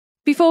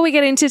Before we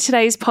get into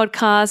today's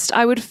podcast,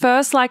 I would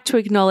first like to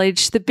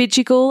acknowledge the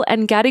Bidjigal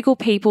and Gadigal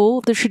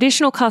people, the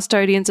traditional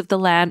custodians of the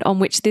land on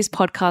which this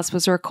podcast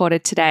was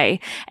recorded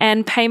today,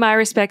 and pay my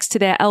respects to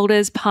their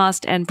elders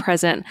past and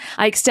present.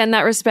 I extend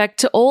that respect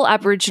to all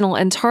Aboriginal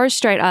and Torres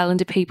Strait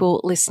Islander people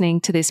listening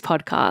to this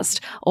podcast.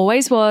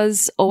 Always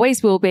was,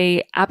 always will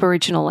be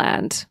Aboriginal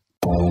land.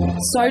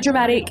 So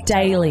Dramatic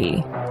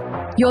Daily.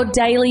 Your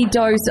daily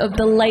dose of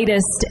the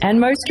latest and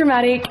most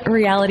dramatic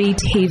reality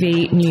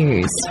TV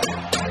news.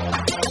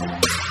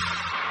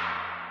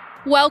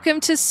 Welcome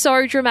to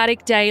So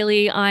Dramatic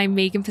Daily. I'm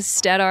Megan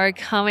Pistetto.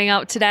 Coming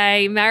up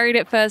today, Married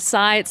at First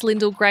Sight's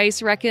Lyndall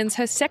Grace reckons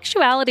her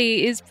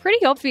sexuality is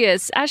pretty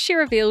obvious as she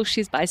reveals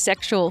she's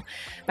bisexual.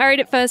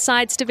 Married at First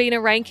Sight's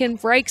Davina Rankin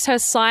breaks her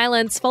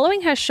silence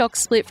following her shock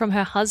split from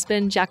her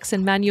husband,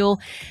 Jackson Manuel.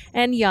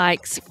 And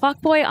yikes,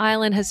 FBOY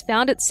Island has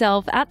found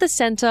itself at the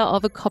centre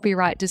of a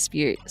copyright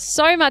dispute.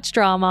 So much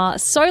drama,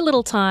 so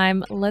little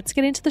time. Let's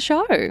get into the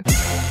show.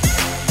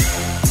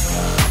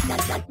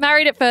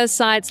 Married at First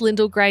Sight's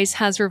Lyndall Grace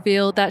has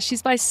revealed that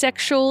she's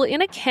bisexual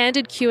in a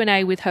candid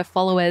Q&A with her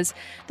followers.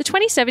 The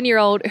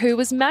 27-year-old, who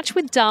was matched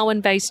with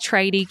Darwin-based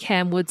tradie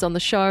Cam Woods on the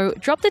show,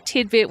 dropped the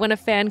tidbit when a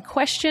fan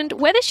questioned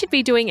whether she'd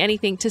be doing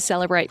anything to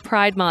celebrate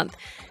Pride Month.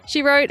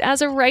 She wrote,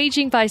 "As a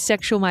raging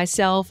bisexual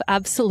myself,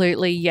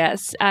 absolutely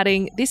yes,"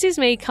 adding, "This is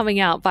me coming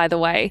out, by the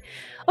way."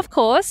 Of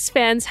course,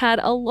 fans had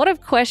a lot of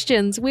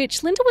questions,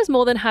 which Lyndall was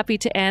more than happy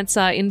to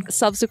answer in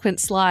subsequent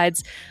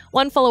slides.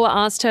 One follower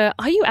asked her,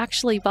 "Are you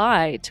actually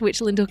bi?" To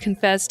which Lyndall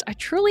confessed, "I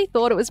truly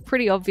thought it was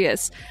pretty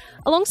obvious."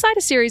 Alongside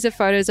a series of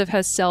photos of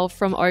herself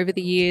from over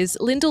the years,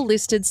 Lyndall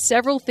listed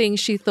several things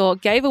she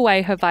thought gave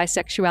away her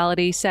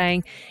bisexuality,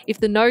 saying,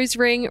 "If the nose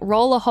ring,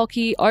 roller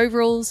hockey,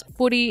 overalls,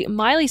 footy,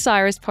 Miley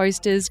Cyrus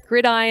posters,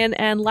 gridiron,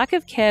 and lack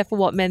of care for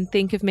what men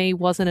think of me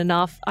wasn't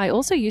enough, I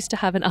also used to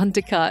have an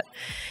undercut."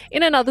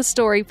 In another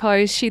story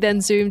post, she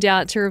then zoomed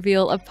out to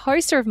reveal a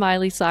poster of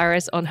Miley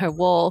Cyrus on her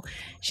wall.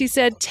 She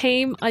said,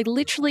 "Team, I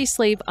literally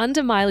sleep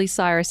under Miley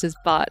Cyrus's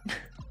butt."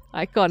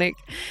 Iconic.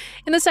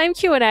 In the same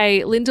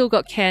Q&A, Lyndall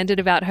got candid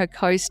about her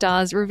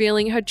co-stars,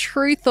 revealing her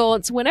true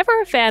thoughts whenever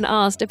a fan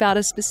asked about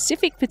a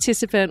specific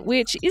participant,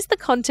 which is the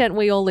content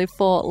we all live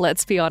for,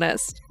 let's be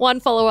honest. One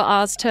follower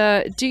asked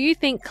her, "Do you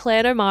think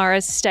Claire O'Mara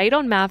stayed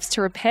on maths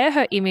to repair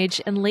her image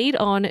and lead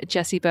on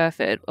Jessie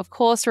Burford?" Of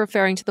course,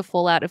 referring to the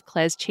fallout of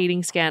Claire's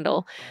cheating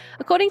scandal.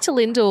 According to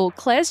Lyndall,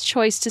 Claire's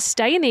choice to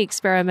stay in the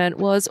experiment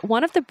was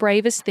one of the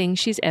bravest things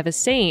she's ever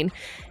seen.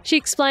 She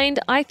explained,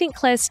 "I think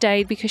Claire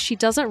stayed because she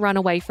doesn't run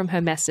away from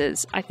her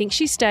messes. I think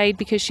she stayed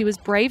because she was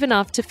brave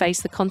enough to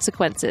face the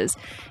consequences.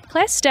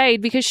 Claire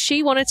stayed because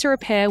she wanted to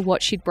repair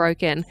what she'd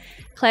broken.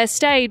 Claire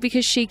stayed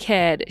because she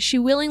cared. She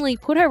willingly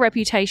put her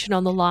reputation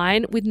on the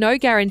line with no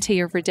guarantee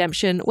of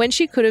redemption when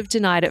she could have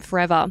denied it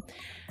forever."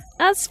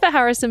 As for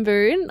Harrison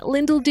Boone,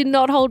 Lyndall did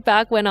not hold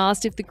back when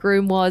asked if the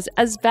groom was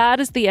as bad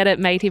as the edit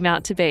made him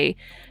out to be.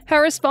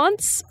 Her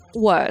response?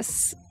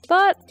 Worse.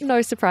 But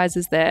no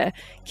surprises there.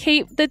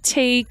 Keep the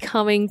tea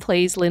coming,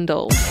 please,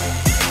 Lyndall.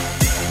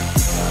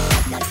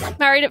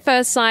 Married at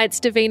First Sight's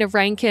Davina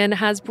Rankin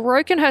has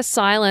broken her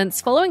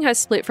silence following her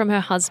split from her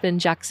husband,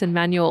 Jackson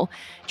Manuel.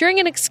 During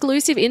an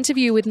exclusive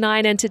interview with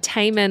Nine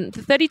Entertainment,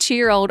 the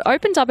 32-year-old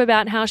opened up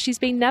about how she's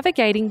been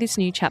navigating this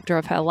new chapter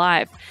of her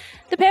life.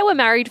 The pair were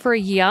married for a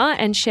year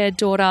and shared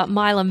daughter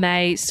Mila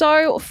May,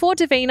 so for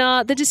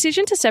Davina, the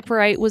decision to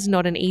separate was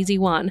not an easy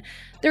one.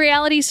 The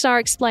reality star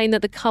explained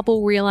that the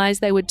couple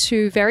realised they were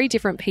two very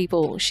different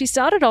people. She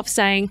started off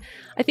saying,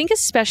 "I think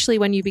especially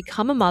when you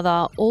become a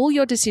mother, all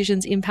your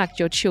decisions impact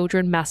your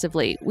children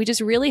massively. We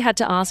just really had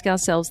to ask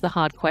ourselves the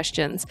hard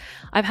questions.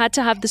 I've had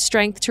to have the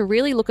strength to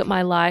really look at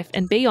my life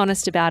and be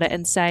honest about it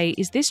and say,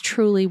 is this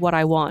truly what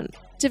I want?"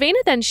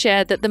 Davina then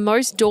shared that the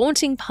most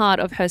daunting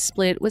part of her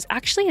split was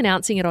actually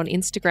announcing it on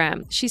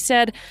Instagram. She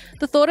said,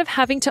 "The thought of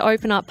having to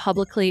open up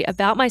publicly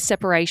about my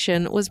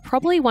separation was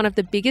probably one of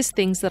the biggest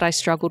things that I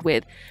struggled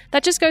with.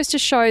 That just goes to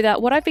show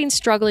that what I've been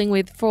struggling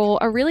with for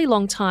a really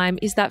long time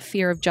is that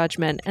fear of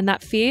judgment and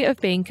that fear of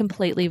being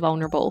completely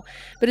vulnerable.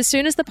 But as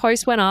soon as the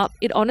post went up,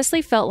 it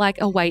honestly felt like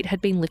a weight had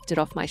been lifted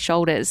off my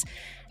shoulders."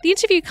 The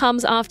interview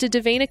comes after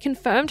Davina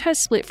confirmed her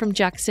split from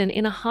Jackson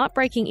in a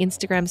heartbreaking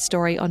Instagram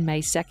story on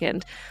May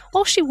 2nd.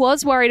 While she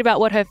was worried about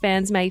what her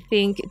fans may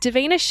think,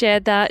 Davina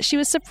shared that she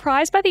was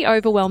surprised by the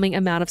overwhelming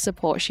amount of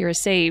support she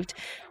received.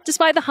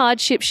 Despite the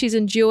hardships she's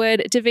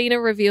endured,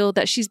 Davina revealed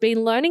that she's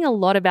been learning a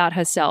lot about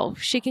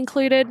herself. She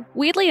concluded,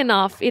 "Weirdly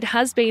enough, it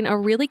has been a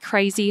really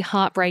crazy,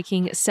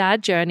 heartbreaking,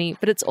 sad journey,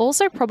 but it's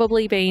also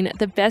probably been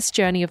the best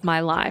journey of my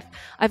life.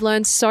 I've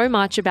learned so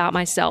much about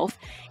myself.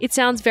 It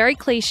sounds very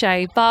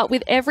cliche, but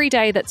with every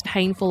day that's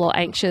painful or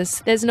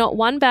anxious, there's not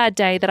one bad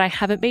day that I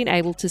haven't been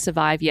able to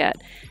survive yet."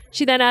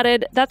 She then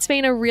added, "That's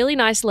been a really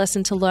nice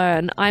lesson to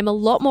learn. I'm a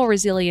lot more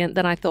resilient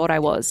than I thought I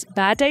was.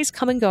 Bad days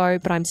come and go,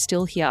 but I'm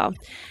still here."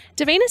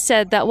 Davina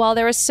said that while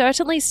there are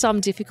certainly some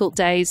difficult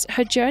days,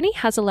 her journey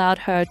has allowed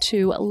her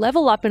to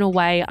level up in a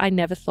way I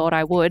never thought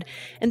I would,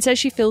 and says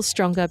she feels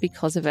stronger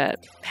because of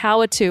it.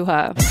 Power to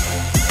her.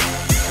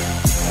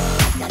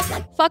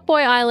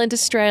 Fuckboy Island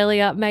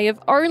Australia may have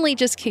only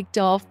just kicked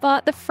off,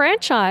 but the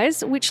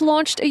franchise, which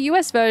launched a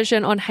US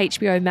version on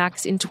HBO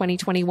Max in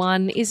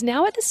 2021, is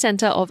now at the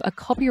centre of a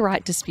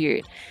copyright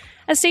dispute.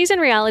 As seasoned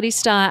reality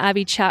star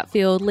Abby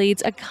Chatfield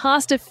leads a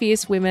cast of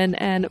fierce women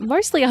and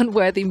mostly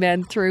unworthy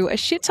men through a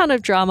shit ton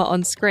of drama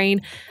on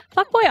screen,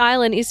 Fuckboy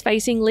Island is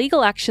facing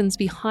legal actions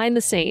behind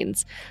the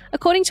scenes.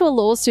 According to a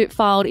lawsuit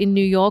filed in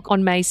New York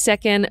on May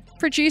 2nd,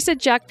 producer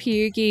Jack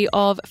Piughi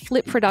of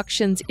Flip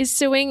Productions is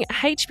suing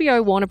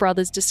HBO, Warner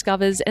Brothers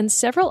Discovers, and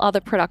several other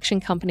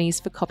production companies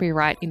for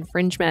copyright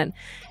infringement.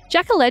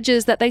 Jack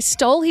alleges that they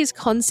stole his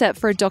concept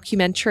for a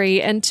documentary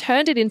and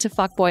turned it into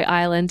Fuckboy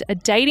Island, a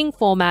dating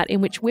format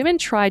in which women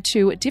tried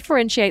to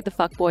differentiate the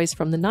fuckboys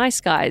from the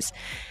nice guys.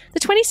 The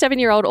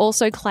 27-year-old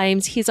also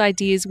claims his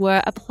ideas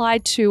were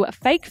applied to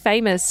Fake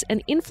Famous,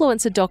 an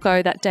influencer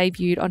doco that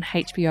debuted on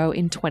HBO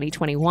in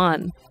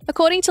 2021.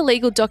 According to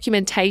legal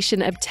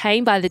documentation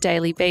obtained by the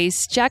Daily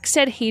Beast, Jack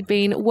said he'd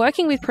been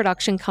working with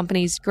production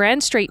companies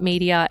Grand Street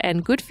Media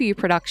and Good For You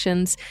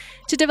Productions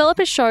to develop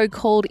a show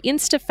called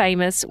Insta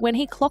Famous when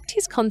he clocked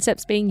his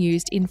concepts being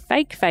used in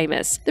Fake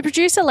Famous. The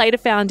producer later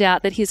found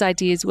out that his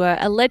ideas were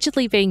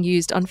allegedly being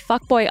used on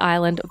Fuckboy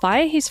Island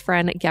via his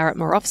friend Garrett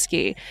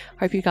Morovsky.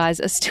 Hope you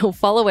guys are still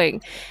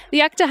following.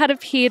 The actor had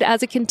appeared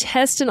as a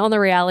contestant on the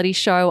reality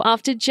show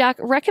after Jack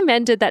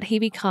recommended that he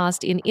be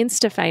cast in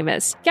Insta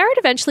Famous. Garrett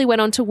eventually went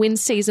on to win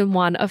season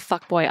 1 of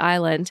Fuckboy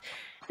Island.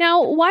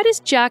 Now, why does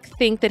Jack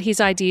think that his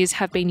ideas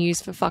have been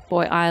used for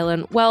Fuckboy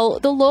Island? Well,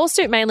 the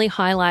lawsuit mainly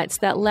highlights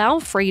that Lau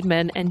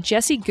Friedman and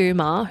Jesse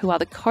Gumar, who are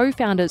the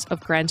co-founders of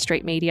Grand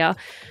Street Media,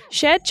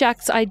 shared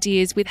Jack's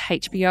ideas with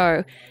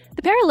HBO.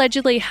 The pair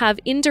allegedly have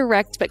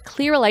indirect but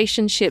clear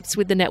relationships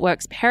with the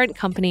network's parent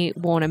company,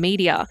 Warner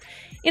Media.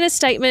 In a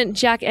statement,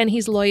 Jack and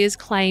his lawyers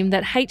claim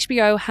that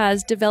HBO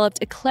has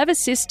developed a clever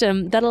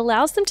system that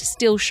allows them to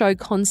still show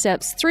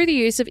concepts through the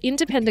use of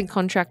independent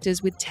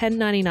contractors with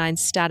 1099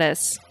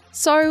 status.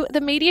 So,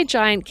 the media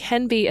giant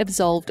can be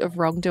absolved of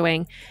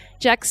wrongdoing.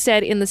 Jack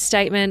said in the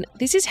statement,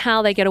 "This is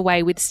how they get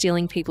away with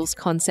stealing people's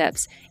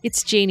concepts.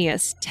 It's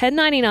genius.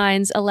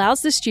 1099s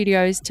allows the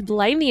studios to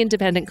blame the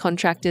independent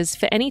contractors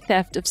for any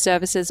theft of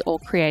services or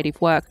creative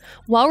work,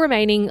 while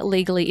remaining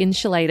legally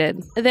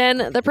insulated.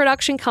 Then the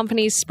production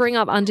companies spring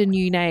up under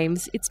new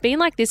names. It's been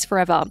like this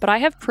forever, but I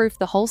have proof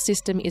the whole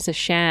system is a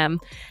sham."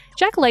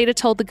 Jack later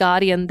told The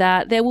Guardian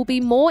that there will be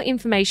more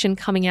information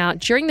coming out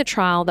during the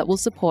trial that will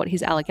support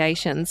his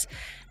allegations.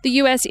 The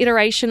US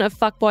iteration of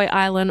Fuckboy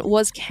Island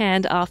was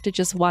canned after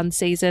just one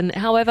season.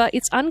 However,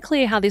 it's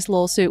unclear how this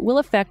lawsuit will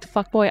affect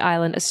Fuckboy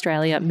Island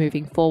Australia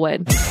moving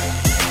forward.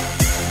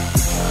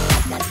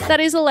 That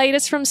is the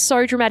latest from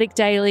So Dramatic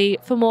Daily.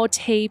 For more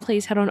tea,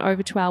 please head on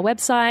over to our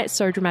website,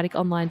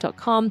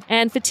 sodramaticonline.com.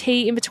 And for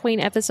tea in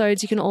between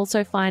episodes, you can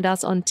also find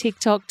us on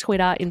TikTok,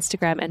 Twitter,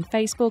 Instagram, and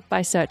Facebook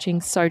by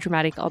searching So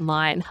Dramatic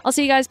Online. I'll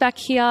see you guys back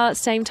here,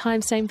 same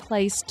time, same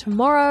place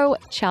tomorrow.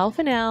 Ciao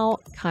for now.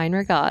 Kind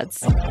regards.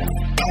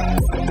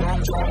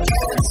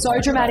 So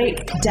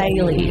Dramatic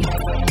Daily.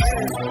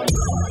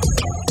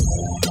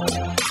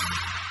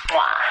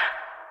 Wow.